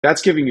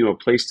That's giving you a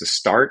place to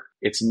start.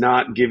 It's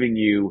not giving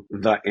you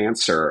the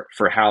answer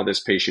for how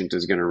this patient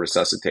is going to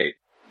resuscitate.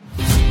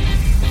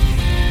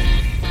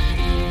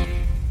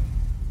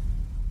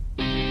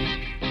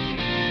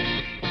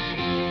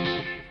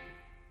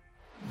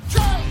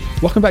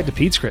 Welcome back to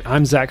Pediatric.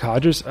 I'm Zach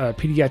Hodges, a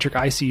pediatric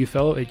ICU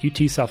fellow at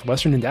UT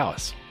Southwestern in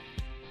Dallas.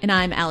 And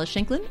I'm Alice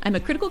Shanklin. I'm a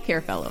critical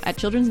care fellow at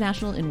Children's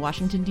National in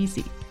Washington,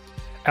 D.C.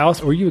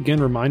 Alice, will you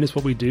again remind us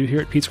what we do here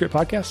at Pediatric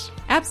Podcast?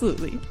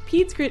 Absolutely.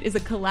 Pediatric is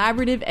a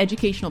collaborative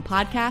educational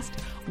podcast.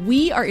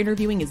 We are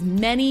interviewing as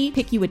many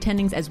PICU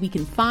attendings as we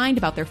can find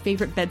about their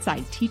favorite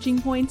bedside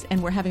teaching points,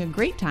 and we're having a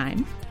great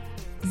time.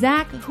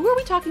 Zach, who are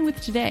we talking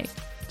with today?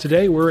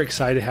 Today, we're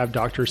excited to have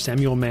Dr.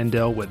 Samuel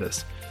Mandell with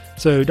us.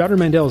 So Dr.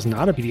 Mandell is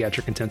not a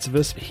pediatric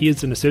intensivist. He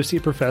is an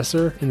associate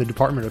professor in the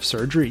Department of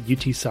Surgery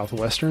at UT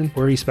Southwestern,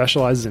 where he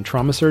specializes in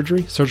trauma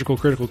surgery, surgical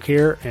critical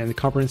care, and the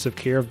comprehensive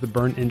care of the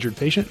burn-injured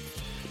patient.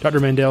 Dr.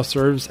 Mandell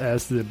serves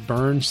as the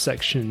burn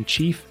section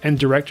chief and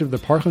director of the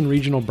Parkland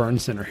Regional Burn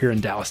Center here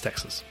in Dallas,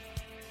 Texas.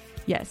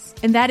 Yes,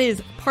 and that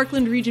is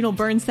Parkland Regional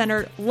Burn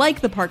Center, like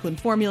the Parkland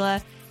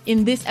formula.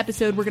 In this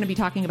episode, we're going to be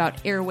talking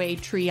about airway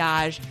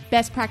triage,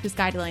 best practice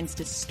guidelines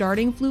to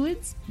starting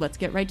fluids. Let's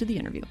get right to the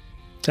interview.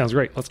 Sounds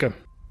great. Let's go.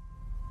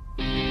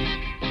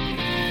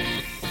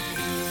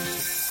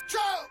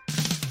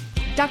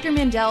 Dr.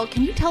 Mandell,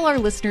 can you tell our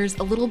listeners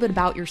a little bit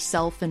about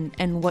yourself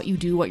and what you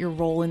do, what your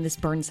role in this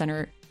burn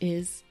center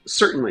is?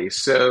 Certainly.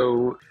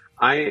 So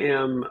I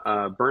am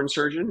a burn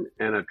surgeon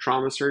and a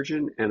trauma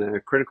surgeon and a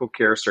critical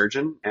care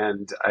surgeon.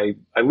 And I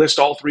list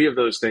all three of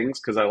those things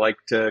because I like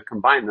to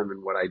combine them in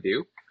what I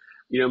do.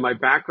 You know, my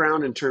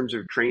background in terms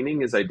of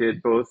training is I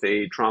did both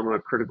a trauma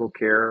critical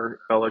care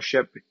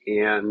fellowship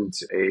and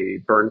a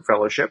burn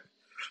fellowship.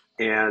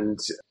 And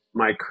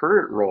my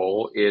current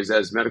role is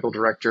as medical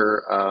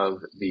director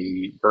of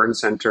the burn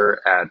center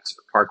at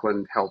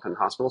Parkland Health and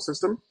Hospital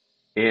System.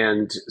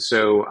 And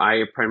so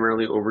I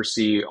primarily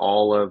oversee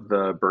all of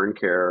the burn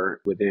care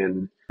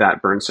within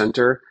that burn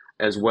center,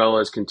 as well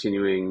as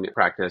continuing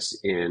practice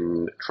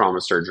in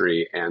trauma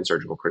surgery and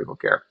surgical critical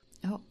care.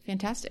 Oh,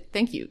 fantastic.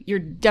 Thank you. You're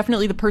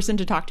definitely the person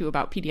to talk to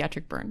about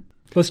pediatric burn.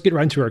 Let's get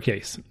right into our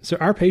case. So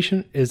our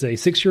patient is a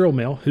 6-year-old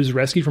male who's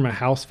rescued from a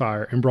house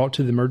fire and brought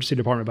to the emergency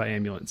department by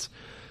ambulance.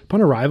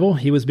 Upon arrival,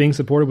 he was being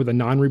supported with a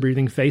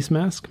non-rebreathing face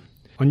mask.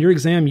 On your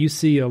exam, you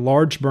see a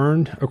large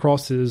burn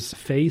across his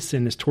face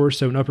and his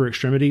torso and upper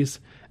extremities.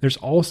 There's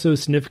also a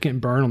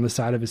significant burn on the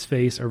side of his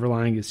face,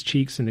 overlying his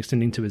cheeks and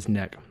extending to his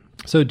neck.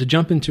 So to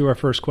jump into our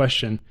first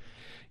question,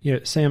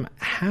 Sam,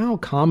 how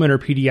common are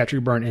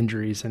pediatric burn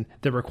injuries and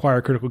that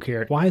require critical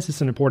care? Why is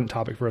this an important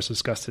topic for us to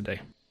discuss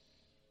today?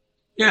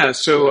 Yeah,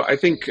 so I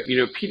think,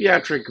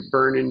 pediatric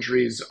burn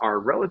injuries are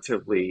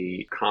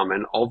relatively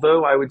common,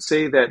 although I would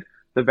say that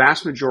the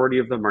vast majority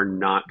of them are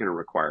not going to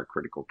require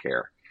critical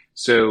care.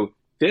 So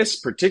this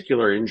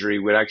particular injury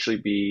would actually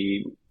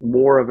be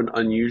more of an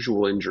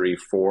unusual injury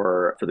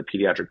for the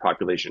pediatric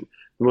population.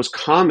 The most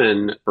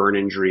common burn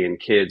injury in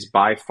kids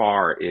by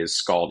far is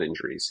scald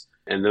injuries.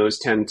 And those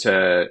tend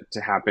to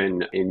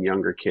happen in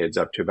younger kids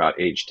up to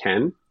about age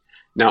 10.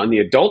 Now, in the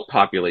adult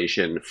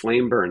population,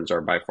 flame burns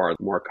are by far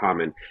more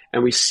common.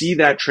 And we see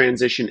that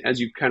transition, as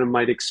you kind of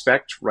might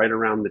expect, right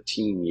around the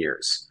teen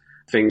years.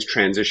 Things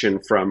transition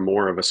from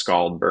more of a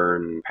scald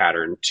burn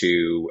pattern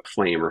to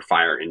flame or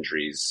fire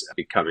injuries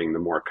becoming the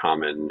more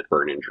common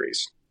burn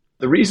injuries.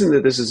 The reason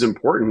that this is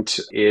important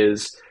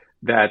is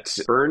that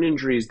burn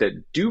injuries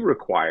that do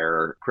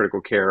require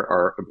critical care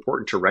are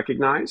important to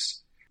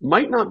recognize.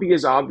 Might not be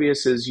as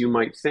obvious as you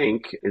might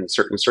think in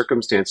certain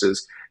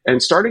circumstances.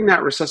 And starting that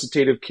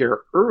resuscitative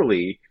care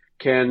early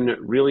can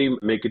really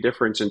make a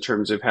difference in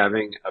terms of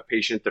having a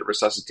patient that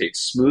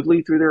resuscitates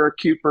smoothly through their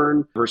acute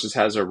burn versus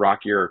has a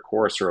rockier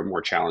course or a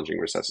more challenging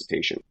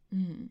resuscitation.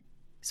 Mm.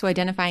 So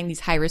identifying these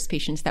high-risk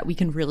patients that we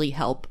can really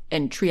help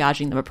and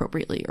triaging them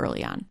appropriately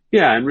early on.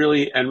 Yeah, and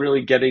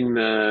really getting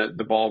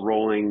the ball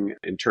rolling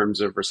in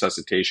terms of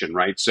resuscitation,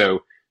 right?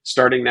 So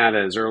starting that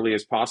as early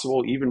as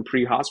possible, even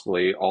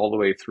pre-hospitally, all the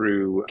way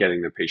through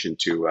getting the patient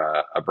to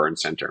a burn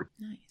center.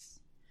 Nice.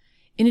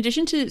 In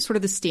addition to sort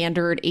of the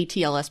standard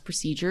ATLS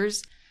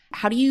procedures,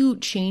 how do you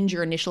change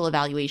your initial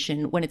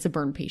evaluation when it's a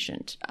burn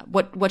patient?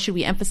 What should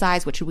we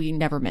emphasize? What should we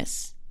never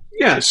miss?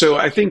 Yeah, so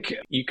I think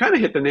you kind of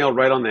hit the nail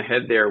right on the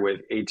head there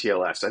with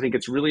ATLS. I think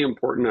it's really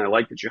important. And I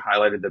like that you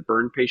highlighted that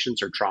burn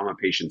patients are trauma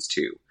patients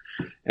too.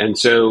 And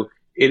so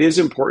it is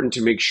important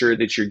to make sure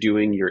that you're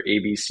doing your A,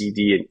 B, C,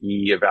 D, and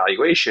E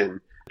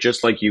evaluation,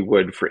 just like you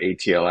would for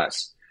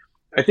ATLS.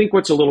 I think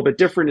what's a little bit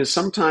different is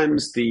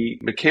sometimes the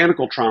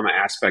mechanical trauma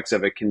aspects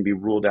of it can be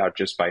ruled out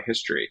just by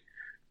history.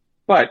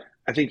 But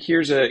I think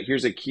here's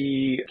a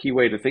key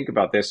way to think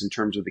about this in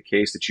terms of the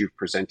case that you've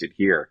presented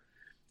here.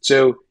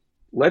 So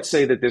let's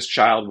say that this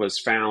child was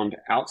found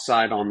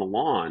outside on the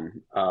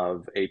lawn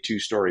of a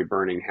 2-story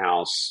burning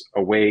house,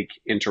 awake,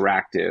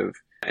 interactive,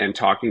 and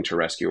talking to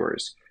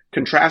rescuers.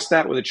 Contrast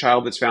that with a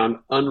child that's found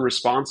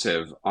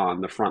unresponsive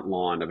on the front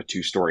lawn of a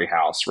 2-story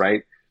house,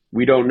 right?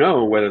 We don't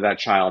know whether that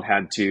child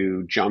had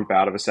to jump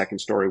out of a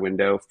second-story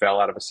window, fell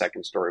out of a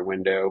second-story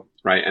window,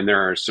 right? And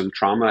there are some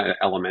trauma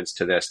elements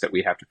to this that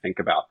we have to think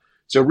about.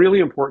 So really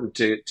important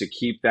to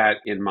keep that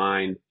in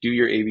mind, do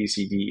your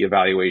ABCD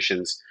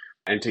evaluations,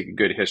 and take a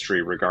good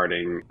history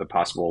regarding the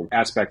possible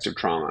aspects of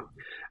trauma.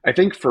 I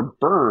think for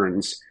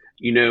burns,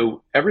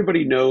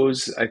 everybody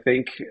knows, I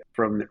think,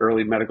 from the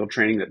early medical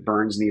training that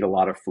burns need a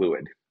lot of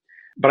fluid.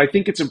 But I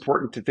think it's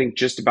important to think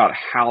just about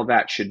how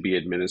that should be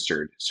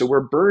administered. So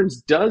where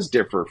burns does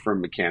differ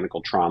from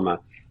mechanical trauma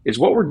is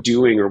what we're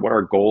doing or what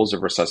our goals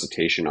of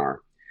resuscitation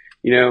are.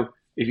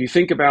 If you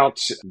think about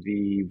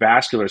the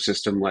vascular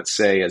system, let's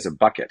say, as a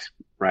bucket,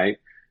 right?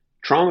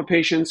 Trauma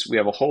patients, we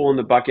have a hole in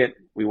the bucket.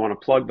 We want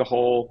to plug the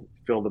hole,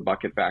 fill the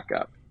bucket back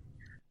up.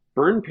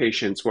 Burn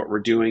patients, what we're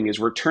doing is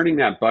we're turning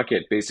that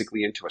bucket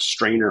basically into a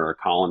strainer or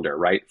colander,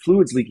 right?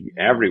 Fluid's leaking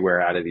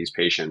everywhere out of these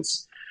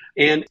patients.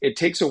 And it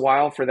takes a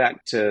while for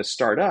that to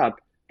start up,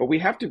 but we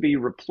have to be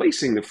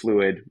replacing the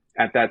fluid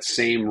at that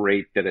same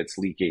rate that it's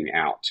leaking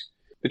out.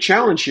 The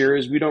challenge here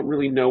is we don't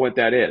really know what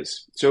that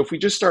is. So if we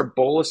just start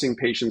bolusing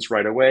patients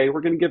right away,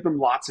 we're going to give them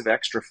lots of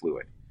extra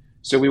fluid.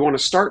 So we want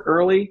to start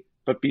early,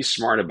 but be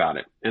smart about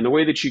it. And the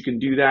way that you can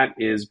do that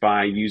is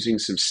by using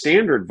some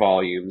standard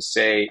volumes,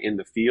 say in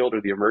the field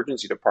or the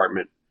emergency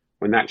department,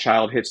 when that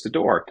child hits the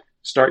door.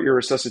 Start your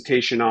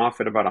resuscitation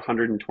off at about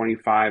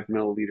 125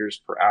 milliliters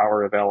per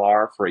hour of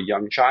LR for a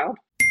young child,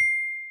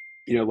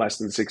 less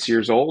than 6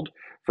 years old.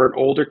 For an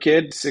older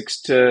kid,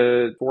 6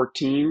 to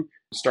 14,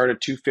 start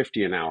at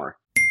 250 an hour.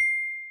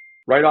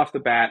 Right off the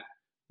bat,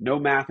 no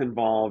math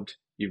involved.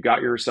 You've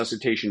got your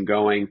resuscitation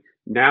going.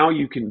 Now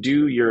you can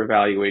do your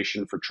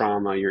evaluation for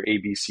trauma, your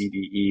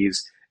ABCDEs,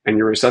 and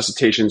your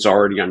resuscitation's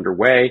already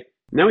underway.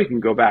 Now we can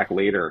go back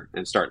later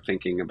and start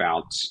thinking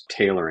about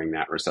tailoring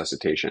that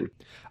resuscitation.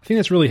 I think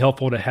that's really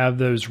helpful to have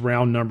those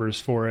round numbers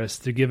for us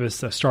to give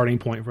us a starting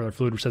point for the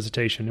fluid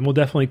resuscitation. And we'll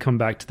definitely come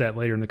back to that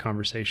later in the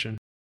conversation.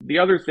 The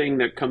other thing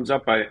that comes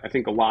up, I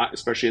think, a lot,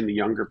 especially in the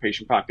younger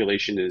patient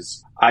population,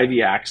 is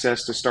IV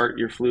access to start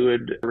your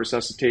fluid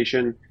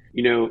resuscitation.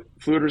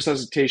 Fluid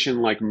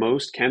resuscitation, like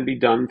most, can be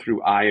done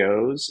through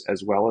IOs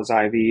as well as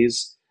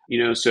IVs.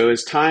 So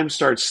as time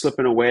starts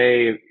slipping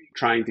away,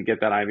 trying to get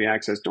that IV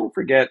access, don't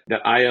forget that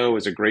IO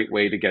is a great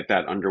way to get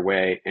that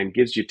underway and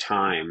gives you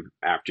time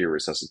after your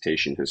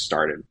resuscitation has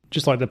started.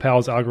 Just like the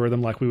PALS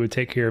algorithm, like we would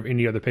take care of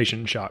any other patient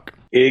in shock.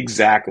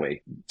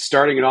 Exactly.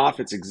 Starting it off,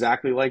 it's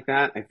exactly like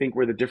that. I think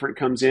where the difference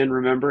comes in,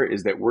 remember,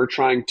 is that we're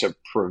trying to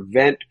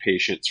prevent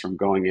patients from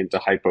going into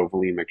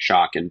hypovolemic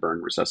shock and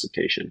burn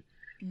resuscitation.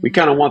 We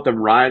kind of want them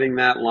riding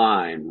that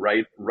line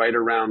right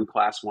around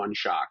class 1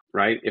 shock,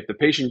 right? If the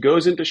patient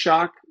goes into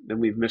shock, then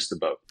we've missed the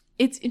boat.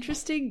 It's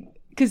interesting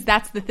because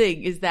that's the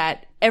thing, is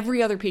that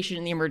every other patient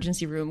in the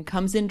emergency room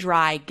comes in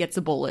dry, gets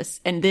a bolus.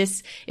 And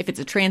this, if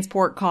it's a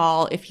transport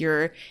call, if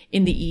you're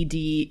in the ED,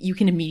 you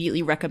can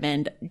immediately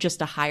recommend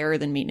just a higher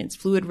than maintenance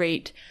fluid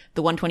rate,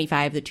 the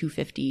 125, the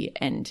 250,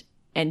 and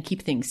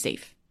keep things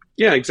safe.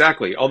 Yeah,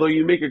 exactly. Although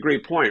you make a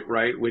great point,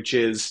 right? Which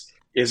is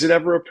it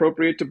ever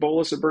appropriate to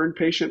bolus a burn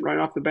patient right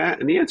off the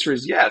bat? And the answer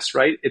is yes,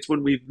 right? It's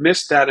when we've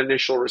missed that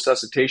initial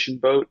resuscitation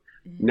boat.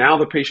 Now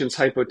the patient's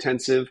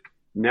hypotensive.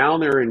 Now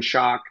they're in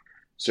shock.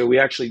 So we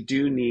actually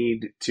do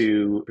need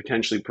to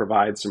potentially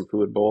provide some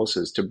fluid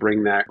boluses to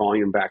bring that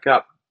volume back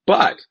up.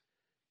 But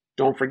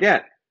don't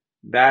forget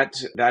that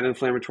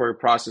inflammatory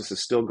process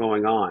is still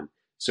going on.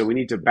 So we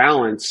need to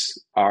balance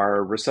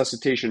our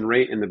resuscitation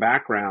rate in the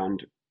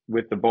background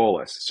with the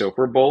bolus. So if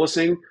we're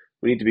bolusing,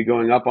 we need to be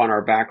going up on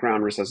our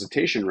background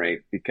resuscitation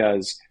rate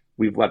because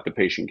we've let the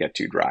patient get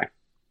too dry.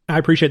 I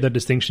appreciate that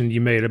distinction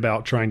you made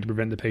about trying to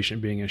prevent the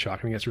patient being in shock.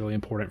 I think that's really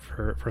important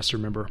for us to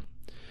remember.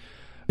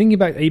 Thinking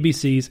about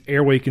ABC's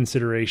airway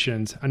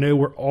considerations, I know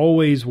we're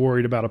always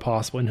worried about a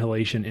possible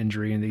inhalation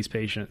injury in these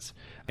patients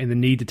and the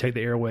need to take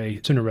the airway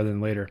sooner rather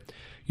than later.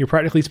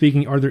 Practically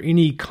speaking, are there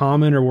any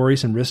common or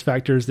worrisome risk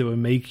factors that would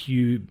make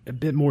you a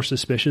bit more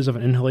suspicious of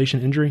an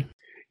inhalation injury?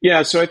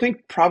 Yeah, so I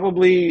think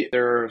probably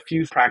there are a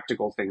few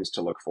practical things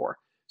to look for.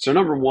 So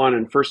number one,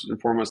 and first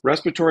and foremost,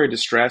 respiratory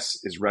distress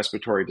is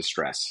respiratory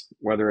distress,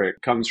 whether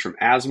it comes from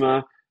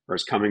asthma or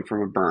is coming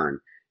from a burn.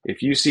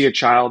 If you see a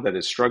child that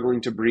is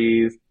struggling to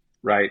breathe,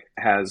 right,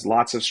 has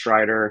lots of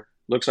stridor,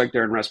 looks like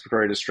they're in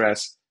respiratory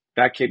distress,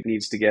 that kid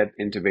needs to get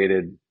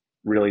intubated,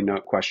 really no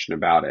question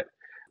about it.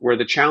 Where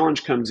the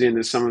challenge comes in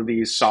is some of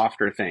these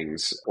softer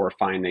things or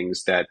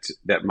findings that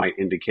might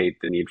indicate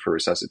the need for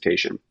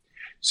resuscitation.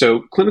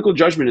 So clinical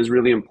judgment is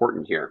really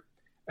important here.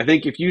 I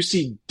think if you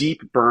see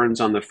deep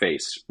burns on the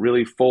face,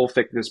 really full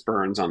thickness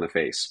burns on the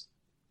face,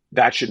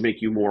 that should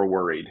make you more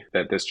worried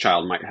that this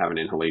child might have an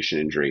inhalation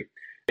injury.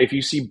 If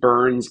you see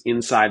burns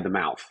inside the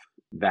mouth,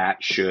 that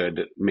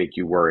should make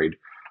you worried.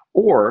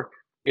 Or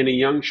in a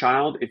young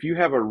child, if you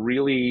have a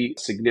really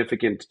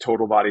significant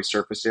total body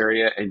surface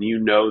area and you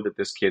know that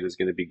this kid is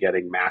going to be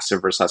getting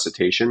massive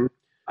resuscitation,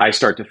 I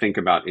start to think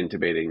about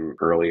intubating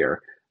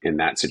earlier in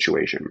that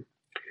situation.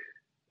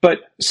 But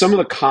some of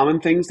the common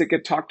things that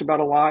get talked about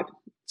a lot,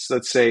 so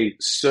let's say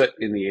soot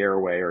in the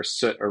airway or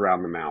soot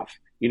around the mouth.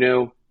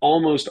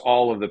 almost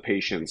all of the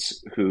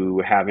patients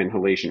who have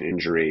inhalation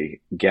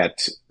injury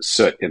get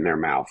soot in their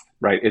mouth,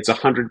 right? It's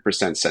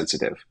 100%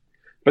 sensitive,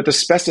 but the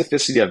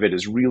specificity of it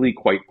is really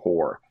quite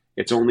poor.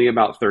 It's only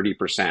about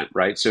 30%,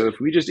 right? So if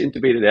we just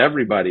intubated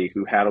everybody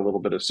who had a little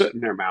bit of soot in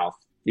their mouth,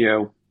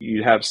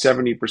 you'd have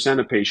 70%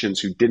 of patients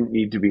who didn't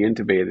need to be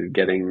intubated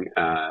getting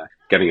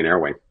an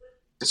airway.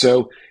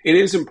 So it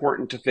is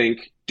important to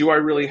think, do I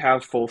really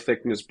have full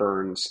thickness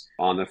burns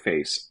on the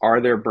face? Are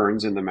there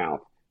burns in the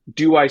mouth?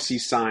 Do I see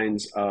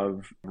signs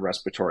of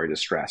respiratory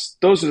distress?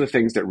 Those are the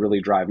things that really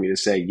drive me to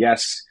say,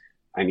 yes,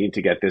 I need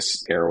to get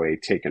this airway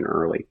taken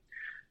early.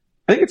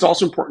 I think it's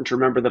also important to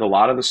remember that a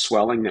lot of the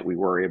swelling that we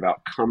worry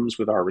about comes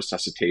with our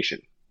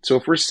resuscitation. So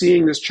if we're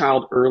seeing this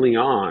child early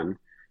on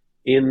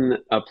in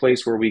a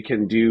place where we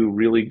can do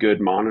really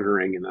good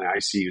monitoring in the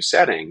ICU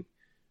setting,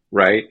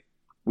 right,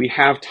 we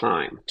have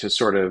time to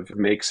sort of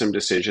make some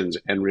decisions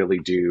and really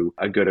do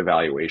a good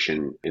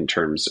evaluation in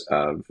terms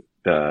of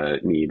the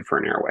need for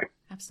an airway.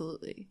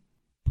 Absolutely.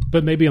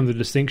 But maybe on the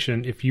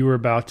distinction, if you were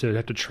about to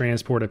have to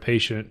transport a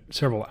patient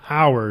several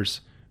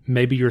hours,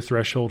 maybe your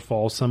threshold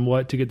falls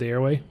somewhat to get the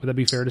airway. Would that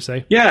be fair to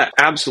say? Yeah,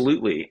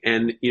 absolutely.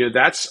 And,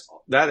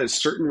 that is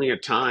certainly a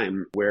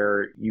time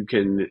where you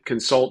can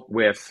consult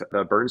with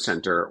a burn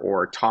center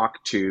or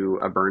talk to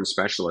a burn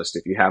specialist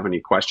if you have any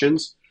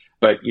questions.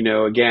 But,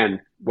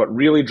 again, what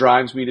really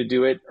drives me to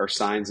do it are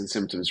signs and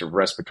symptoms of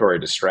respiratory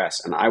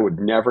distress. And I would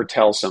never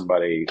tell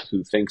somebody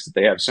who thinks that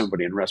they have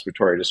somebody in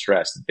respiratory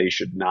distress that they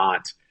should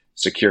not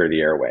secure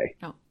the airway.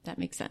 Oh, that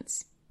makes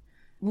sense.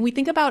 When we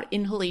think about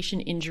inhalation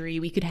injury,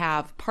 we could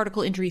have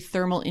particle injury,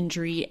 thermal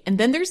injury, and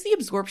then there's the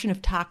absorption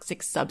of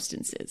toxic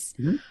substances.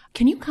 Mm-hmm.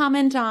 Can you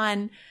comment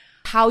on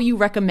how you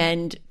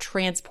recommend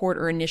transport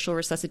or initial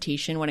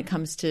resuscitation when it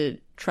comes to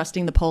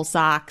trusting the pulse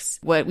ox,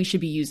 what we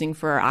should be using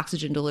for our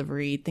oxygen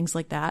delivery, things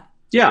like that?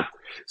 Yeah.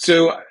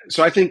 So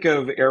I think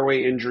of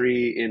airway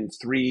injury in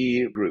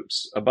three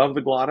groups. Above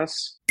the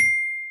glottis,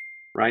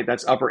 right?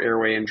 That's upper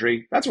airway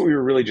injury. That's what we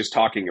were really just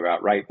talking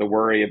about, right? The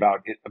worry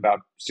about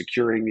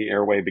securing the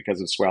airway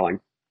because of swelling.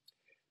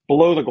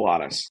 Below the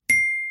glottis,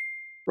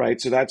 right?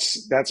 So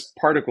that's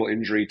particle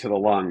injury to the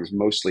lungs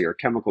mostly, or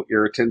chemical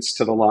irritants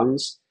to the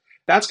lungs.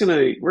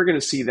 We're gonna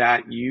see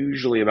that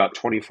usually about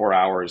 24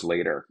 hours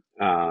later,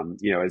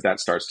 as that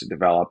starts to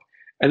develop.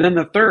 And then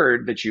the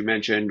third that you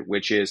mentioned,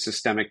 which is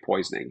systemic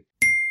poisoning.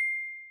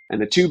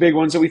 And the two big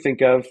ones that we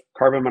think of,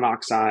 carbon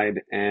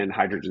monoxide and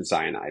hydrogen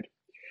cyanide.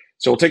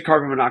 So we'll take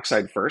carbon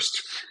monoxide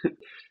first.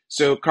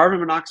 So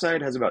carbon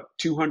monoxide has about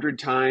 200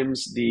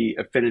 times the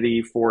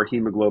affinity for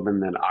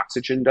hemoglobin than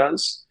oxygen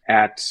does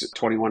at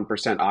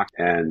 21%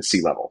 oxygen and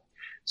sea level.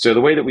 So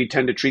the way that we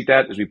tend to treat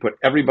that is we put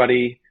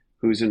everybody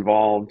who's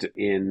involved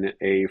in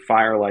a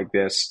fire like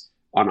this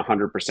on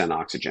 100%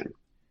 oxygen.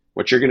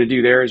 What you're going to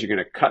do there is you're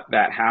going to cut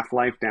that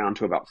half-life down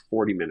to about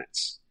 40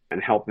 minutes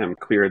and help them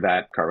clear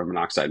that carbon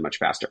monoxide much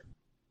faster.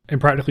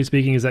 And practically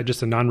speaking, is that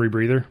just a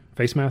non-rebreather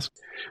face mask?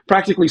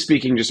 Practically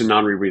speaking, just a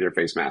non-rebreather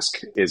face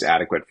mask is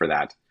adequate for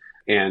that.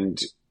 And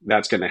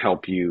that's going to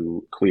help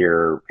you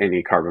clear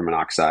any carbon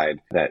monoxide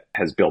that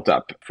has built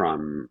up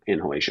from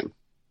inhalation.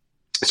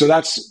 So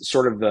that's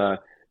sort of the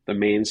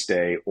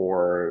mainstay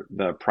or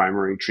the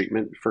primary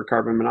treatment for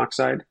carbon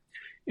monoxide.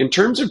 In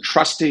terms of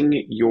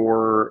trusting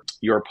your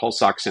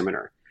pulse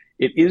oximeter,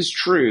 it is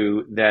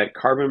true that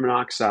carbon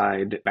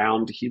monoxide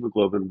bound to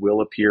hemoglobin will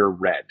appear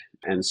red.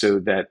 And so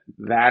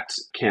that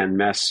can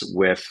mess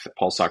with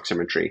pulse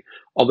oximetry.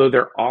 Although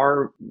there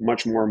are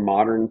much more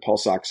modern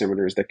pulse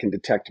oximeters that can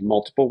detect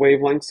multiple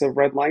wavelengths of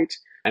red light,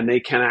 and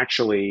they can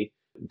actually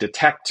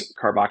detect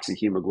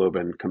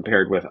carboxyhemoglobin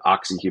compared with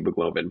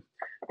oxyhemoglobin,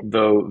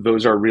 though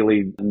those are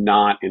really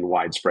not in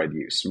widespread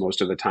use.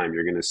 Most of the time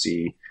you're going to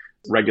see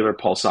regular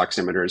pulse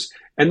oximeters,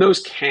 and those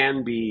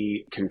can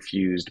be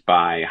confused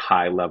by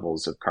high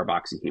levels of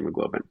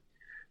carboxyhemoglobin.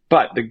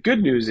 But the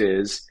good news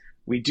is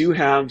we do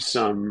have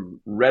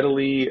some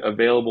readily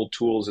available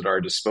tools at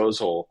our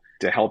disposal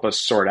to help us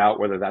sort out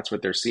whether that's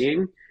what they're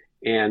seeing.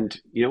 And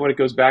you know what it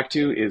goes back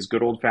to is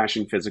good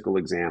old-fashioned physical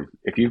exam.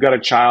 If you've got a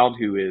child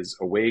who is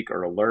awake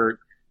or alert,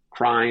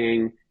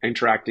 crying,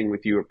 interacting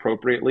with you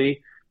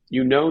appropriately,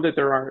 you know that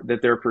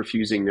they're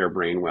perfusing their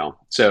brain well.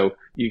 So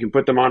you can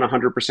put them on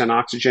 100%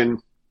 oxygen.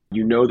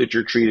 You know that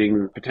you're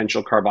treating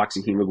potential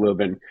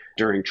carboxyhemoglobin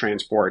during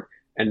transport,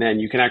 and then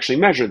you can actually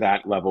measure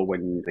that level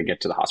when they get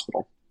to the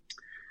hospital.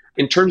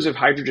 In terms of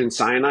hydrogen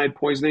cyanide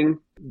poisoning,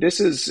 this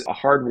is a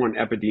hard one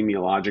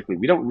epidemiologically.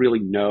 We don't really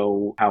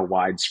know how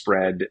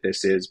widespread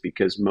this is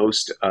because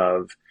most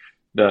of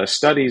the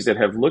studies that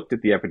have looked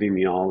at the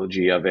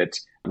epidemiology of it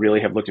really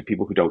have looked at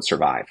people who don't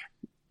survive.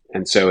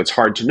 And so it's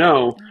hard to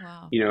know,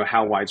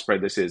 how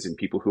widespread this is in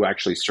people who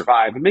actually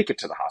survive and make it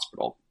to the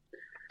hospital.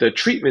 The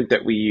treatment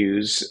that we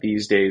use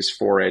these days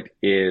for it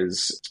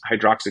is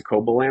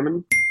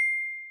hydroxycobalamin.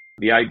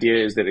 The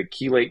idea is that it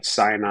chelates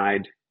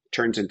cyanide,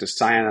 turns into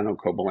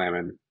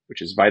cyanocobalamin,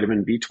 which is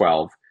vitamin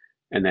B12,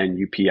 and then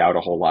you pee out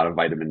a whole lot of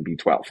vitamin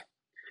B12.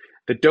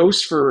 The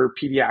dose for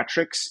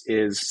pediatrics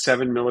is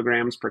 7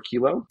 milligrams per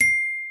kilo.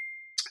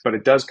 but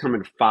it does come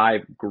in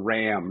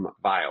 5-gram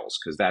vials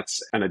because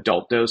that's an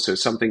adult dose. So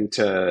something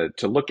to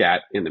look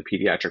at in the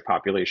pediatric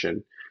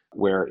population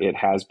where it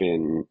has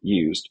been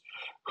used.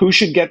 Who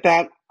should get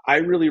that? I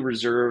really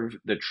reserve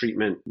the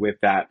treatment with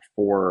that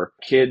for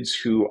kids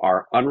who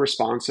are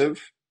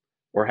unresponsive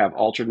or have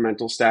altered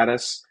mental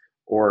status,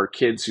 or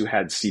kids who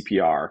had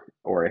CPR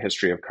or a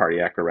history of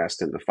cardiac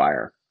arrest in the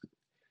fire.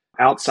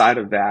 Outside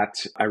of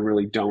that, I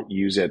really don't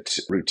use it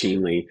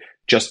routinely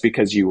just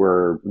because you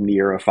were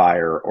near a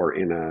fire or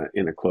in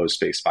a closed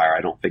space fire.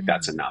 I don't think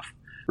that's enough.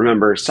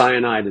 Remember,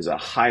 cyanide is a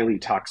highly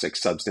toxic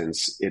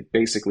substance. It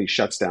basically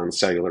shuts down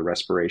cellular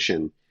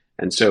respiration.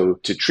 And so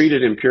to treat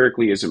it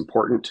empirically is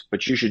important,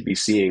 but you should be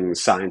seeing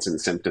signs and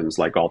symptoms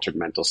like altered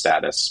mental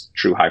status,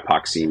 true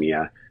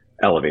hypoxemia,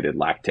 elevated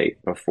lactate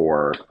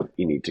before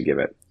you need to give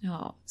it.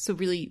 Oh, so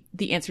really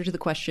the answer to the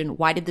question,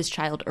 why did this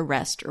child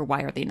arrest or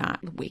why are they not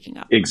waking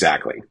up?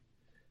 Exactly.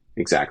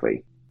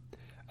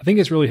 I think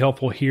it's really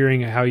helpful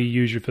hearing how you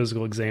use your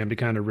physical exam to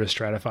kind of risk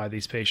stratify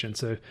these patients.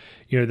 So,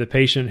 the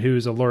patient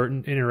who's alert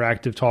and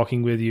interactive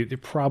talking with you, they're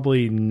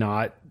probably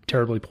not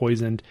terribly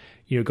poisoned.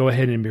 Go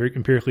ahead and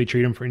empirically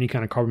treat them for any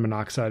kind of carbon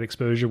monoxide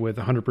exposure with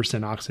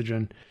 100%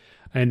 oxygen,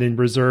 and then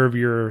reserve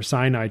your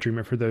cyanide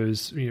treatment for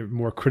those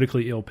more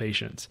critically ill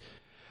patients.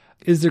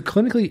 Is there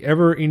clinically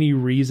ever any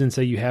reason,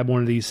 say you have one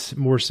of these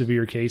more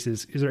severe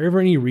cases, is there ever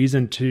any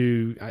reason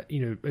to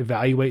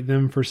evaluate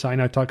them for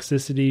cyanide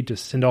toxicity, to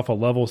send off a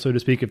level, so to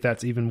speak, if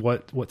that's even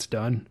what's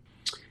done?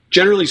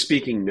 Generally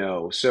speaking,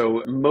 no.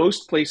 So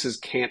most places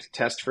can't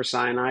test for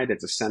cyanide.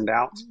 It's a send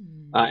out.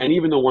 And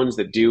even the ones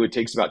that do, it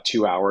takes about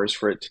 2 hours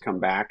for it to come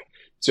back.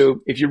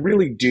 So if you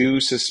really do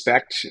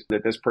suspect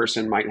that this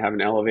person might have an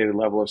elevated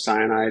level of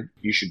cyanide,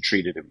 you should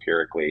treat it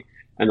empirically.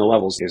 And the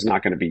levels is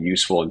not going to be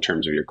useful in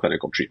terms of your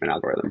clinical treatment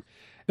algorithm.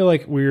 I feel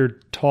like we're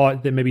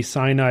taught that maybe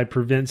cyanide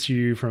prevents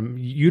you from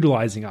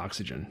utilizing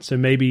oxygen. So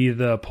maybe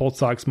the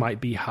pulse ox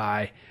might be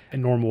high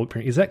and normal.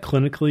 Is that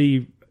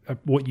clinically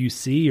what you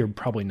see, or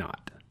probably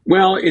not?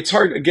 Well, it's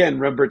hard. Again,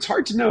 remember, it's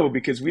hard to know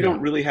because we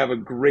don't really have a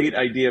great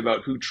idea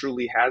about who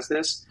truly has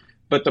this.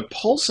 But the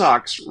pulse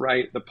ox,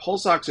 right? The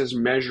pulse ox is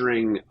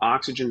measuring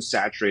oxygen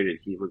saturated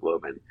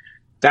hemoglobin.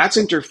 That's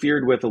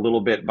interfered with a little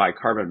bit by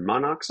carbon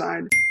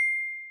monoxide.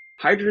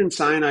 Hydrogen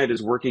cyanide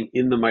is working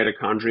in the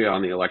mitochondria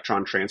on the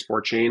electron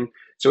transport chain.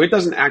 So it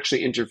doesn't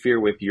actually interfere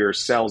with your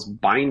cells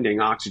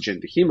binding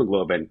oxygen to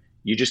hemoglobin.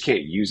 You just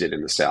can't use it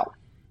in the cell.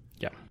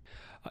 Yeah.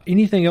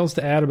 Anything else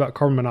to add about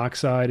carbon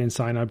monoxide and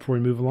cyanide before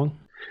we move along?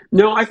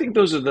 No, I think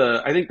those are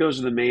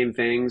the main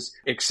things,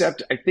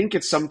 except I think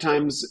it's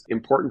sometimes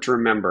important to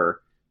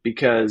remember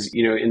because,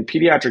 in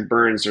pediatric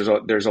burns,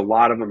 there's a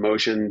lot of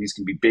emotion. These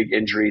can be big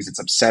injuries. It's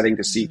upsetting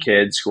to see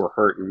kids who are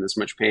hurt in this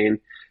much pain.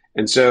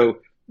 And so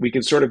we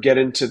can sort of get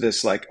into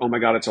this like, oh my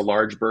God, it's a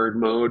large bird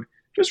mode.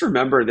 Just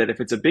remember that if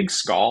it's a big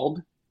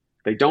scald,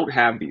 they don't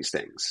have these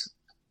things,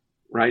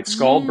 right?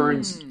 Scald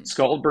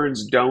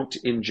burns don't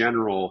in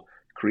general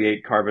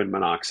create carbon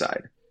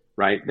monoxide,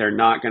 right? They're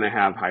not going to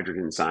have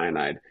hydrogen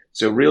cyanide.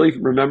 So really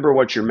remember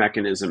what your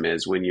mechanism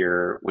is when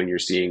you're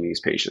seeing these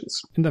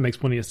patients. And that makes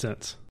plenty of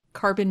sense.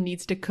 Carbon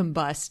needs to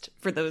combust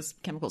for those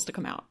chemicals to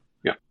come out.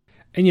 Yeah.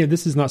 And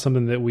this is not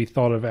something that we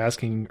thought of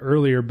asking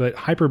earlier, but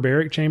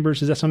hyperbaric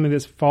chambers, is that something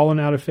that's fallen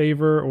out of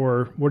favor,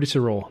 or what is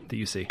the role that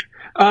you see?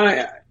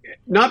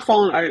 Not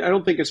fallen. I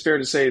don't think it's fair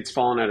to say it's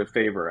fallen out of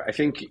favor. I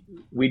think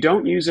we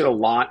don't use it a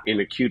lot in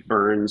acute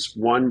burns.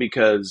 One,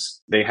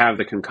 because they have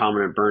the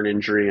concomitant burn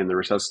injury and the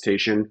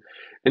resuscitation.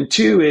 And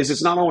two is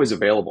it's not always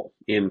available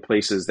in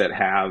places that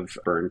have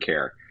burn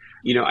care.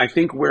 I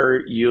think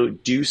where you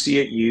do see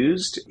it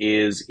used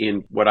is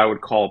in what I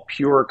would call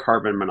pure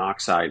carbon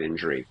monoxide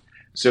injury.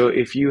 So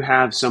if you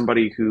have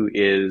somebody who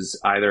is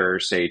either,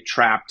 say,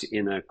 trapped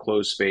in a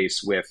closed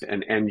space with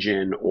an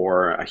engine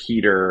or a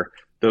heater,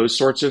 those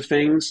sorts of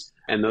things,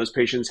 and those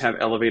patients have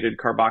elevated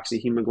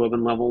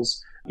carboxyhemoglobin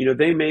levels,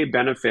 they may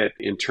benefit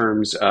in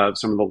terms of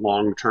some of the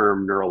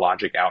long-term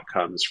neurologic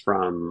outcomes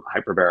from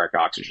hyperbaric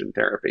oxygen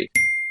therapy.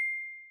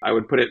 I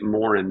would put it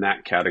more in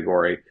that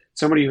category.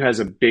 Somebody who has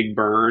a big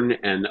burn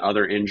and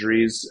other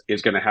injuries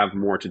is going to have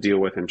more to deal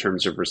with in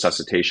terms of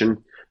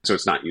resuscitation, so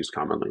it's not used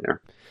commonly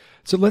there.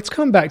 So let's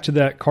come back to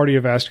that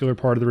cardiovascular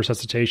part of the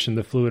resuscitation,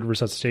 the fluid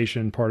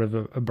resuscitation part of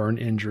a burn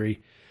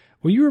injury.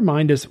 Will you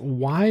remind us,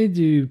 why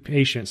do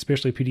patients,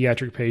 especially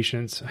pediatric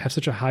patients, have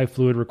such a high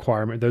fluid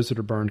requirement, those that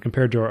are burned,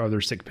 compared to our other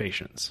sick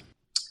patients?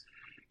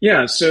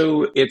 Yeah,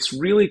 so it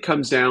really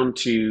comes down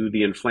to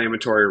the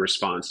inflammatory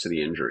response to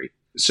the injury.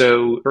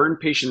 So burn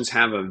patients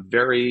have a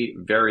very,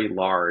 very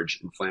large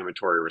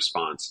inflammatory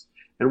response.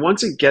 And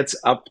once it gets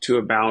up to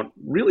about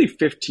really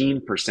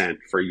 15%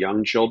 for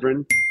young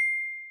children,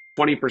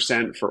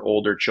 20% for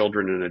older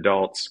children and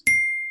adults,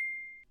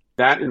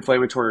 that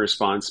inflammatory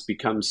response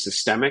becomes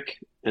systemic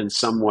and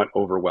somewhat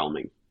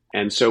overwhelming.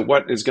 And so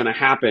what is going to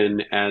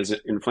happen as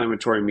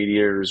inflammatory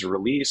mediators are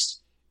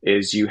released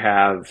is you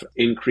have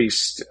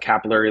increased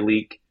capillary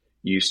leak.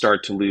 You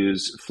start to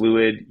lose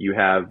fluid. You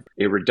have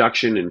a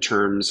reduction in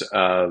terms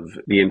of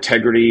the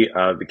integrity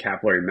of the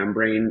capillary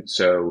membrane.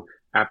 So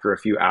After a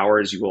few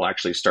hours, you will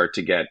actually start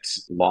to get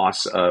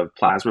loss of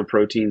plasma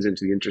proteins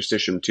into the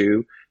interstitium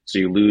too. So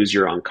you lose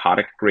your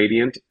oncotic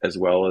gradient as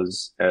well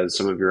as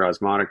some of your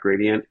osmotic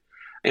gradient.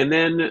 And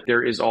then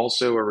there is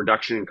also a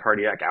reduction in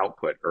cardiac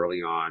output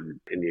early on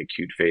in the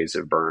acute phase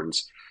of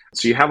burns.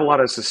 So you have a lot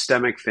of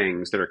systemic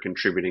things that are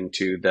contributing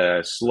to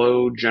the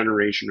slow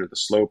generation or the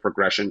slow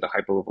progression to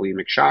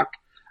hypovolemic shock,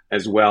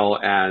 as well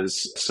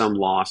as some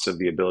loss of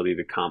the ability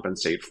to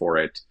compensate for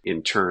it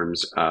in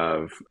terms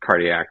of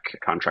cardiac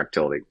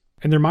contractility.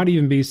 And there might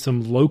even be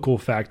some local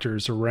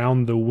factors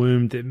around the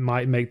wound that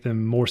might make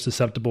them more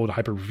susceptible to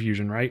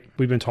hyperperfusion, right?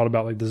 We've been taught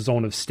about like the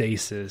zone of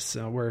stasis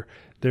where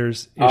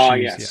there's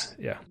issues.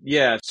 Yes.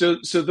 Yeah.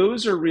 So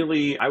those are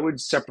really, I would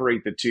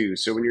separate the two.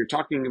 So when you're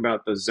talking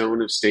about the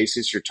zone of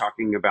stasis, you're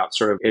talking about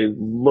sort of a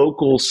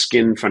local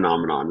skin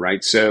phenomenon,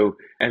 right? So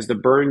as the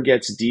burn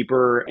gets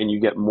deeper and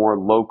you get more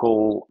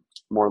local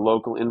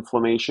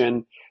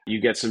inflammation, you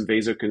get some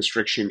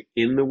vasoconstriction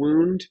in the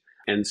wound.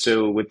 And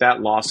so with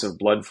that loss of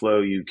blood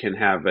flow, you can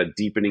have a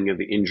deepening of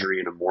the injury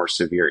and a more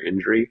severe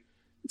injury.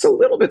 It's a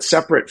little bit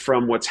separate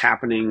from what's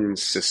happening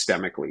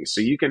systemically. So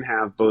you can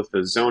have both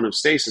the zone of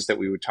stasis that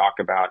we would talk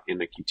about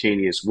in a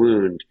cutaneous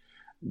wound,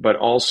 but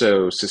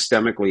also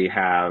systemically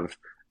have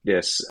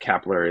this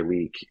capillary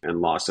leak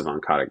and loss of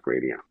oncotic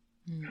gradient.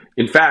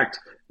 In fact,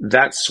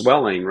 that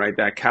swelling, right,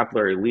 that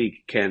capillary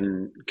leak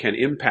can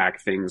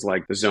impact things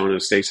like the zone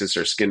of stasis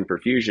or skin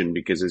perfusion,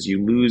 because as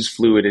you lose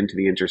fluid into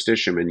the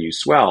interstitium and you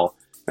swell,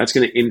 that's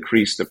going to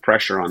increase the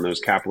pressure on those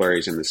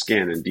capillaries in the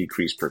skin and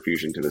decrease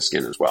perfusion to the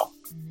skin as well.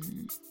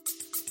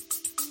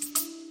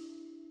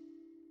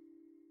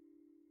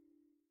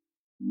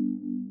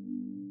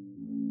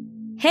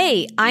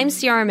 Hey, I'm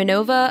Ciara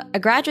Minova, a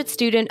graduate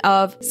student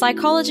of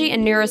Psychology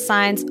and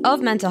Neuroscience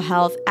of Mental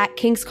Health at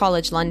King's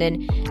College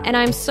London, and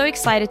I'm so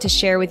excited to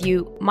share with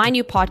you my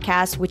new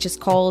podcast, which is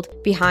called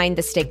Behind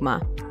the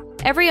Stigma.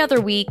 Every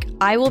other week,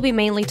 I will be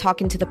mainly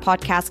talking to the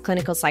podcast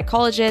clinical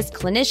psychologists,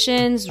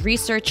 clinicians,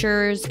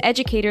 researchers,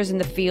 educators in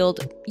the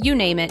field, you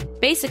name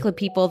it, basically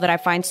people that I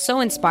find so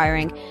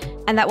inspiring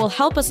and that will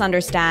help us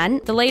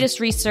understand the latest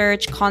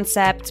research,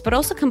 concepts, but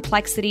also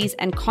complexities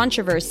and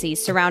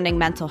controversies surrounding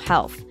mental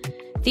health.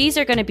 These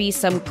are going to be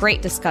some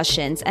great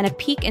discussions and a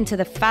peek into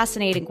the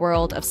fascinating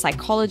world of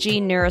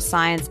psychology,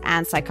 neuroscience,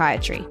 and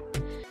psychiatry.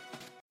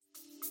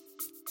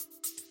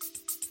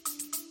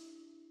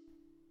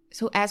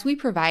 So as we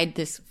provide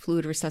this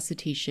fluid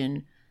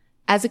resuscitation,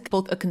 as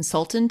both a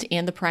consultant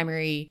and the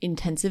primary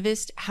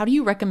intensivist, how do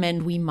you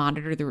recommend we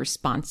monitor the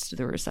response to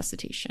the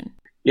resuscitation?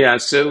 Yeah,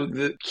 so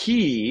the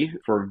key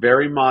for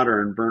very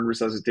modern burn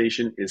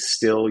resuscitation is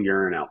still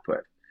urine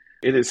output.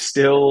 It is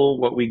still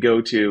what we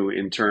go to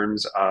in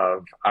terms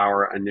of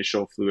our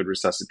initial fluid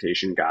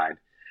resuscitation guide.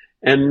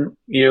 And,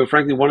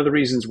 frankly, one of the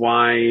reasons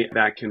why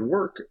that can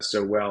work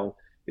so well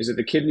is that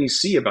the kidneys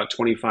see about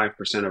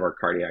 25% of our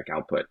cardiac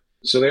output.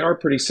 So they are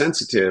pretty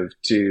sensitive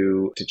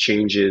to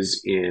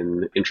changes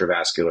in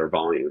intravascular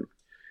volume.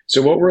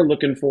 So what we're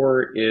looking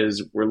for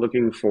is we're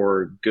looking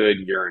for good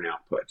urine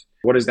output.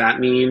 What does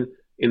that mean?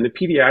 In the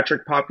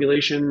pediatric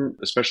population,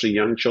 especially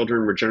young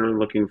children, we're generally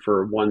looking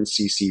for 1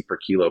 cc per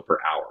kilo per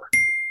hour.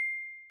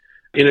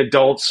 In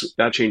adults,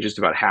 that changes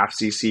to about half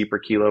cc per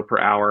kilo per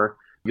hour.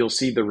 You'll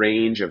see the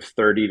range of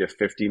 30 to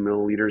 50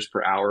 milliliters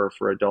per hour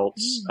for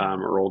adults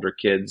or older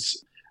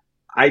kids.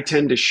 I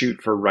tend to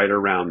shoot for right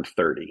around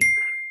 30.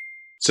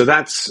 So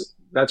that's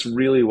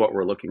really what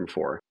we're looking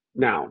for.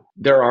 Now,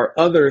 there are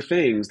other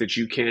things that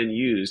you can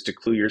use to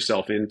clue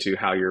yourself into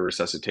how your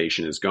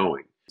resuscitation is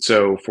going.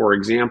 So, for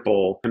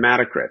example,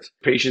 hematocrit,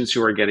 patients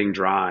who are getting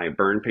dry,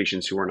 burn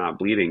patients who are not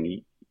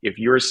bleeding, if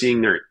you're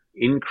seeing their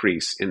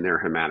increase in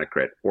their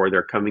hematocrit or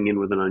they're coming in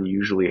with an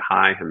unusually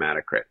high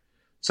hematocrit,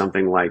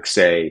 something like,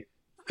 say,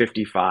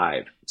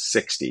 55,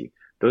 60,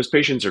 those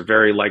patients are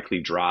very likely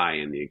dry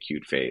in the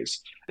acute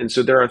phase. And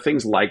so there are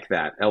things like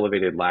that,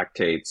 elevated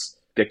lactates,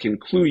 that can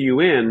clue you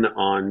in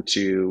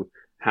onto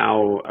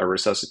how a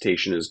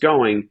resuscitation is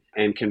going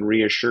and can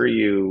reassure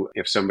you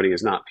if somebody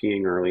is not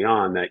peeing early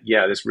on that,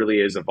 yeah, this really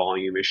is a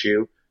volume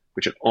issue,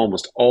 which it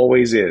almost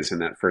always is in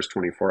that first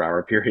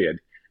 24-hour period,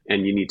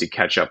 and you need to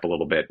catch up a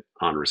little bit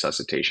on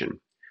resuscitation.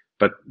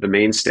 But the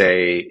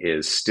mainstay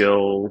is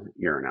still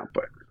urine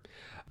output.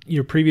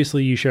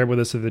 Previously you shared with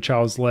us that the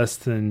child's less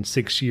than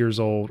 6 years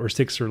old or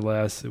 6 or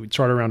less, it would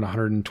start around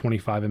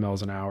 125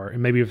 mLs an hour.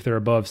 And maybe if they're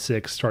above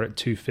 6, start at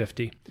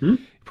 250.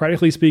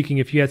 Practically speaking,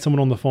 if you had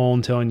someone on the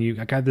phone telling you,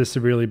 I got this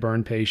severely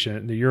burned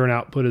patient, the urine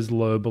output is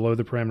low, below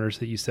the parameters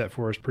that you set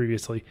for us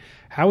previously,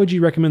 how would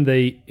you recommend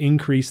they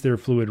increase their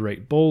fluid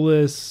rate?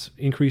 Bolus,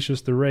 increase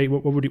just the rate?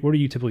 What do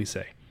you typically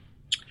say?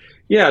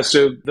 Yeah,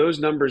 so those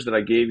numbers that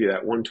I gave you,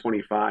 that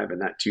 125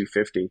 and that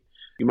 250,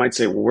 you might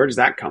say, well, where does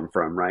that come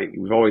from, right?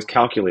 We've always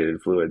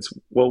calculated fluids.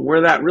 Well,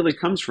 where that really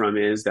comes from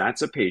is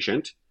that's a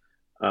patient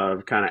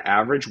of kind of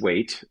average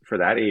weight for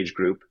that age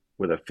group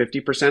with a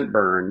 50%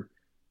 burn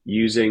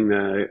using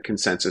the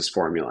consensus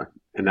formula.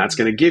 And that's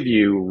going to give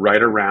you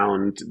right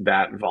around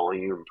that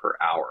volume per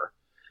hour.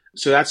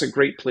 So that's a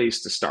great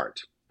place to start.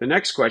 The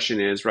next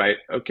question is, right,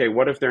 okay,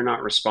 what if they're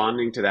not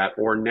responding to that?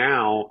 Or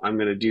now I'm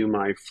going to do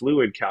my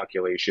fluid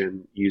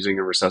calculation using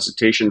a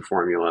resuscitation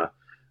formula,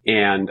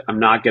 and I'm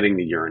not getting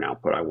the urine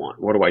output I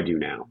want. What do I do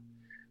now?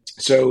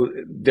 So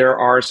there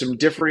are some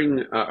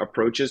differing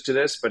approaches to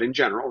this, but in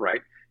general,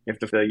 right, if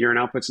the urine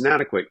output's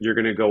inadequate, you're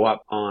going to go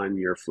up on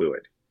your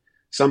fluid.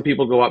 Some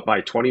people go up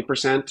by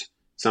 20%.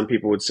 Some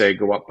people would say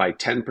go up by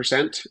 10%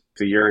 if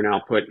the urine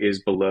output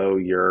is below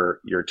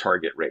your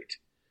target rate.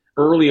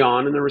 Early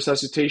on in the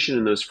resuscitation,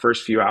 in those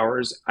first few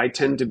hours, I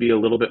tend to be a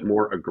little bit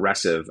more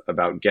aggressive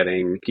about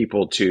getting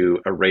people to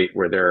a rate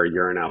where their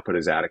urine output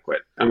is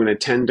adequate. I'm going to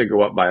tend to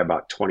go up by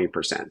about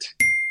 20%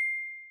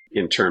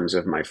 in terms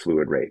of my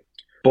fluid rate.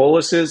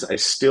 Boluses, I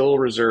still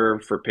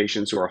reserve for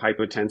patients who are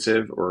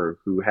hypotensive or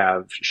who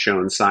have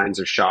shown signs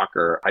of shock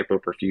or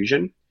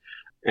hypoperfusion.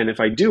 And if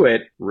I do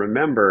it,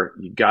 remember,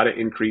 you got to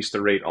increase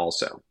the rate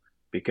also.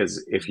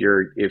 Because if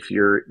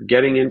you're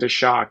getting into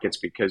shock, it's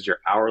because your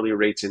hourly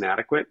rate's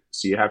inadequate.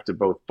 So you have to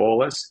both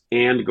bolus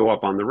and go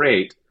up on the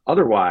rate.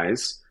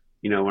 Otherwise,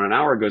 when an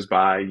hour goes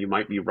by, you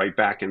might be right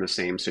back in the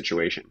same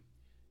situation.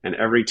 And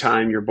every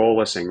time you're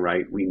bolusing,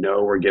 right, we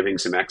know we're giving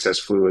some excess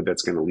fluid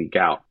that's going to leak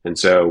out. And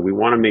so we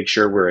want to make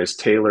sure we're as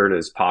tailored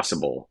as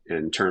possible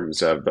in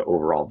terms of the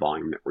overall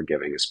volume that we're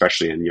giving,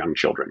 especially in young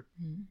children.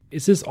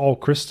 Is this all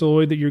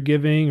crystalloid that you're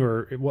giving,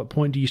 or at what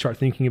point do you start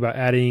thinking about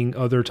adding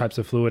other types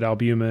of fluid,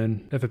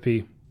 albumin,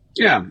 FFP?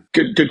 Yeah,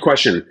 good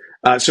question.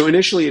 So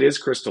initially it is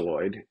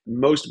crystalloid.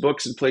 Most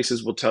books and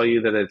places will tell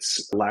you that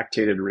it's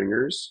lactated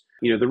ringers.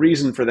 The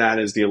reason for that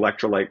is the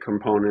electrolyte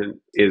component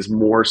is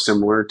more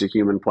similar to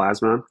human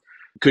plasma.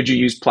 Could you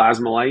use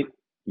plasmolite?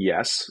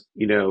 Yes.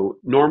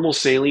 Normal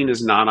saline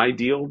is not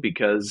ideal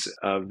because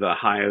of the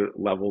high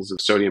levels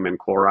of sodium and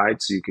chloride.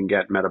 So you can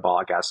get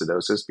metabolic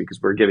acidosis because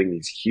we're giving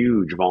these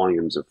huge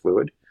volumes of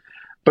fluid.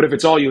 But if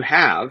it's all you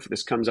have,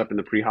 this comes up in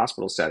the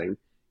pre-hospital setting.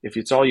 If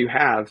it's all you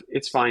have,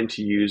 it's fine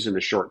to use in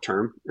the short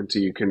term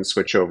until you can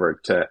switch over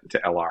to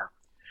LR.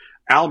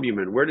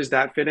 Albumin, where does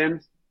that fit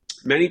in?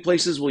 Many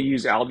places will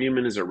use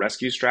albumin as a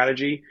rescue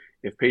strategy.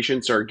 If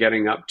patients are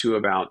getting up to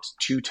about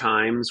 2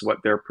 times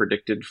what their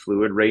predicted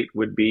fluid rate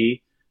would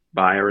be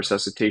by a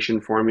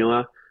resuscitation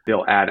formula,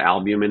 they'll add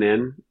albumin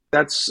in.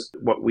 That's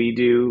what we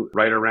do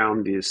right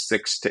around these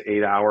 6 to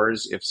 8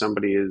 hours. If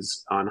somebody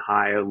is on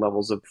high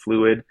levels of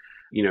fluid,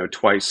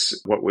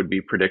 twice what would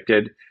be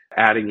predicted,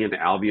 adding in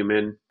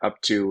albumin up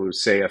to,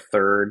 say, a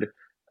third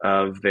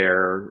of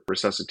their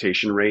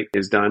resuscitation rate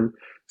is done.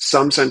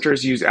 Some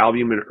centers use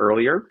albumin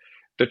earlier.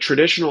 The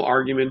traditional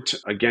argument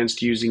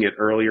against using it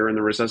earlier in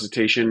the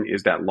resuscitation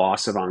is that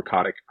loss of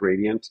oncotic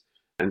gradient.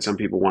 And some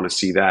people want to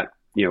see that,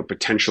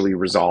 potentially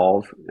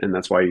resolve. And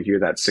that's why you hear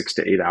that 6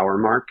 to 8 hour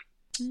mark.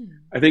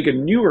 I think a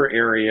newer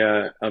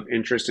area of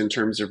interest in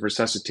terms of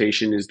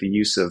resuscitation is the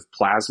use of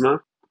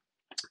plasma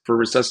for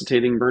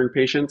resuscitating burn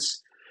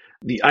patients.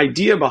 The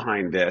idea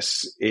behind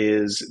this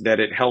is that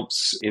it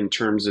helps in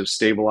terms of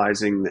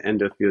stabilizing the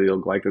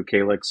endothelial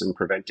glycocalyx and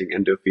preventing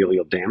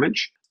endothelial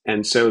damage.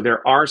 And so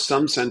there are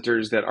some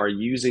centers that are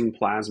using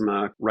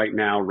plasma right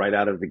now, right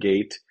out of the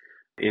gate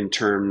in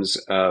terms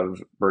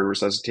of burn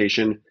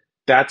resuscitation.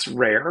 That's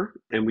rare,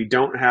 and we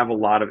don't have a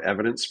lot of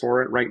evidence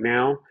for it right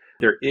now.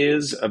 There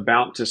is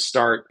about to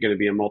start going to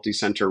be a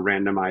multi-center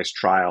randomized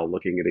trial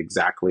looking at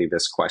exactly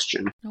this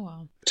question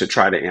to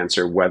try to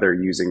answer whether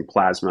using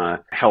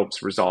plasma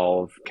helps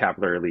resolve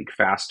capillary leak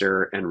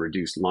faster and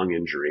reduce lung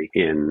injury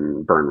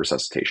in burn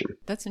resuscitation.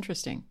 That's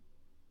interesting.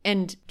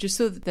 And just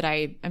so that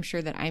I'm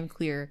sure that I'm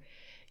clear,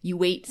 you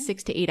wait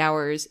 6 to 8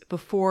 hours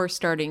before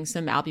starting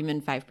some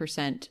albumin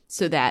 5%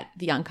 so that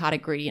the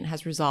oncotic gradient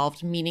has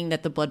resolved, meaning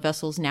that the blood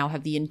vessels now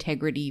have the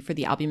integrity for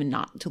the albumin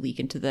not to leak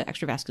into the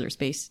extravascular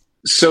space.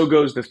 So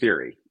goes the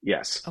theory,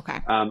 yes. Okay.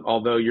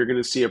 Although you're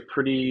going to see a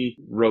pretty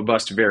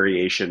robust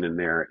variation in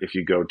there if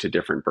you go to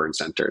different burn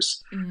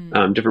centers.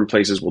 Different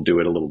places will do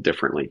it a little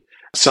differently.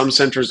 Some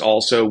centers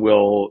also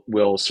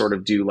will sort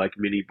of do like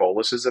mini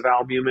boluses of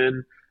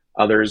albumin.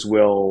 Others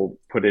will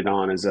put it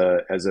on as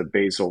a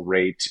basal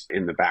rate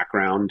in the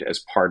background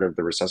as part of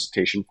the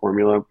resuscitation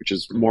formula, which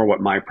is more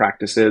what my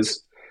practice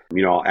is.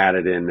 I'll add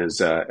it in as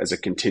a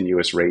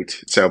continuous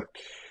rate. So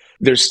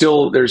there's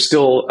still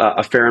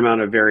a fair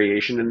amount of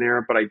variation in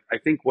there, but I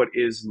think what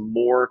is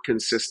more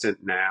consistent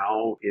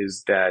now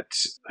is that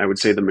I would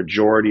say the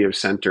majority of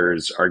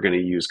centers are going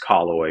to use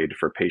colloid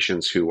for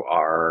patients who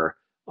are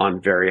on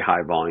very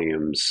high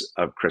volumes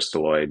of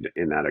crystalloid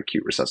in that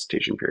acute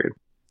resuscitation period.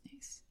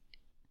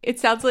 It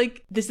sounds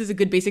like this is a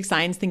good basic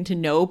science thing to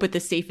know, but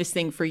the safest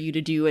thing for you to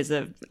do as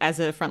a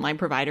frontline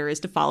provider is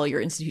to follow your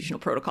institutional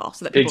protocol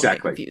so that people don't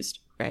get confused,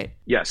 right?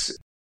 Yes.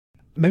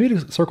 Maybe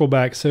to circle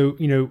back, so,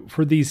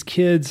 for these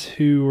kids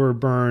who are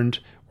burned,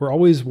 we're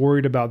always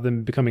worried about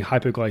them becoming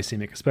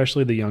hypoglycemic,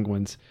 especially the young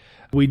ones.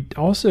 We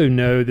also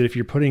know that if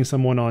you're putting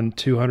someone on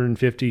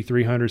 250,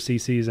 300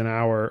 cc's an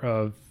hour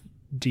of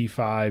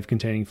D5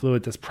 containing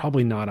fluid, that's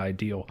probably not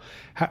ideal.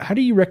 How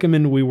do you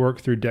recommend we work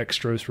through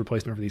dextrose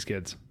replacement for these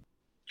kids?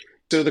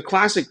 So the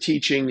classic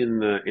teaching in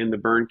the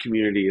burn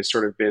community has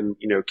sort of been,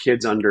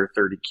 kids under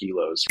 30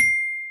 kilos.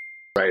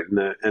 right?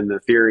 And the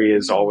theory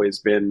has always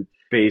been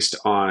based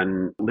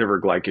on liver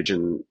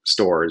glycogen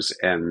stores,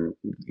 and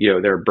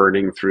they're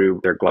burning through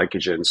their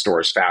glycogen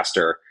stores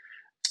faster.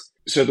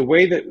 So the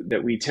way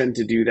that we tend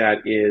to do that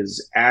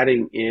is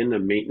adding in a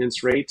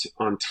maintenance rate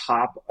on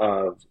top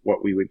of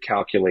what we would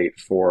calculate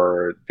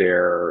for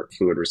their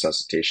fluid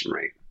resuscitation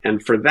rate.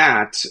 And for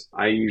that,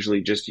 I usually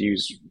just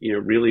use,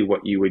 really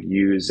what you would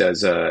use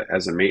as a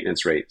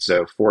maintenance rate.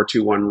 So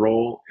 4-2-1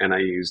 roll, and I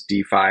use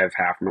D5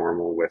 half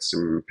normal with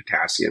some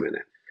potassium in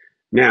it.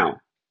 Now,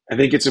 I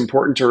think it's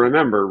important to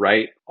remember,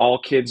 right? All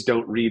kids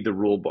don't read the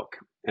rule book.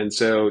 And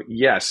so,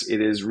 yes,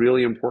 it is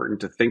really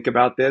important to think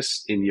about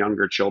this in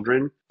younger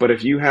children. But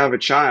if you have a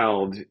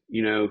child,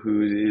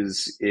 who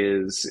is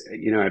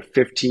at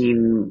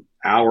 15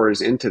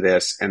 hours into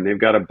this and they've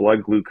got a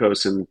blood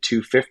glucose in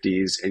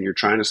 250s and you're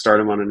trying to start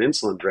them on an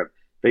insulin drip,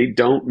 they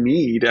don't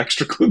need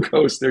extra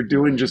glucose. They're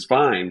doing just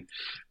fine,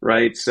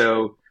 right?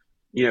 So,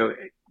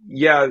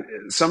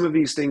 some of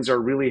these things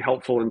are really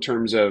helpful in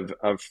terms of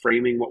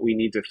framing what we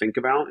need to think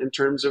about in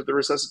terms of the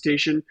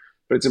resuscitation.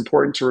 But it's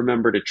important to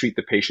remember to treat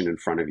the patient in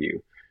front of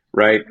you,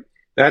 right?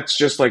 That's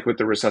just like with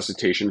the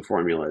resuscitation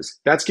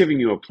formulas. That's giving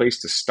you a place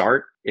to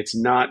start. It's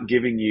not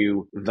giving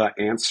you the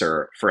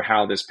answer for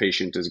how this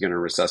patient is going to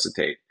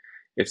resuscitate.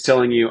 It's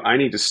telling you, I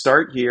need to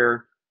start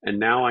here, and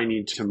now I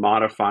need to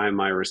modify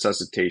my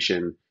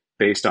resuscitation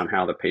based on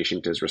how the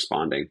patient is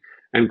responding.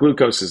 And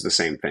glucose is the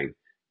same thing.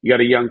 You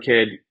got a young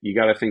kid, you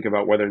got to think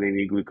about whether they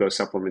need glucose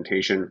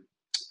supplementation.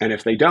 And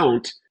if they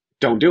don't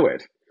do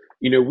it.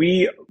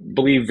 We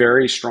believe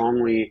very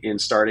strongly in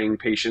starting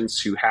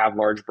patients who have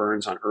large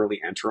burns on early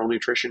enteral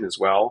nutrition as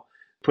well.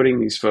 Putting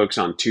these folks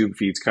on tube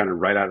feeds kind of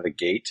right out of the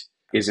gate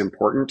is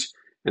important.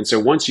 And so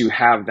once you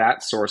have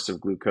that source of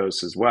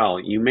glucose as well,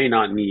 you may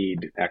not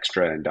need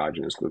extra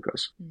endogenous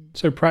glucose.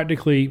 So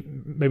practically,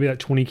 maybe that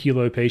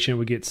 20-kilo patient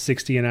would get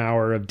 60 an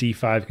hour of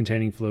D5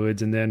 containing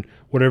fluids, and then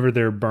whatever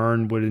their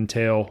burn would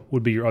entail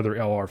would be your other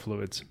LR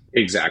fluids.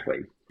 Exactly.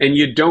 And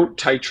you don't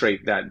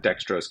titrate that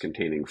dextrose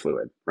containing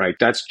fluid, right?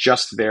 That's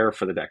just there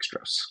for the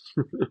dextrose.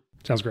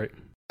 Sounds great.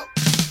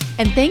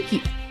 And thank you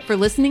for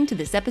listening to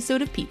this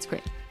episode of Pete's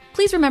Crit.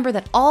 Please remember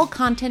that all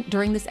content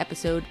during this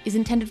episode is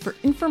intended for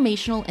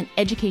informational and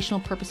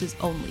educational purposes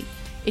only.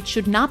 It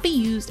should not be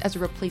used as a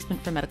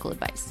replacement for medical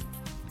advice.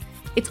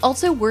 It's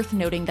also worth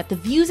noting that the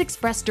views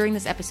expressed during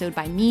this episode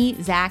by me,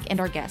 Zach, and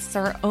our guests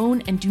are our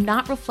own and do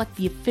not reflect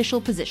the official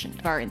position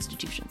of our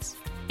institutions.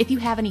 If you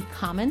have any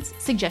comments,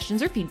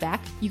 suggestions, or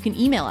feedback, you can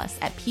email us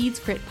at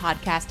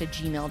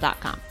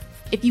pedscritpodcast@gmail.com.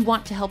 If you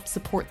want to help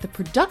support the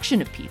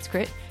production of Pete's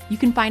Crit, you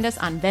can find us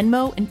on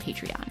Venmo and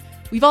Patreon.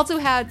 We've also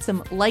had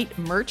some light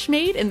merch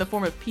made in the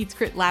form of Pete's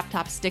Crit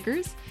laptop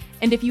stickers,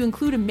 and if you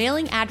include a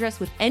mailing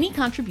address with any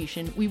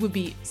contribution, we would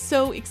be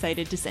so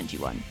excited to send you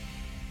one.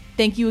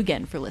 Thank you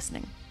again for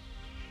listening.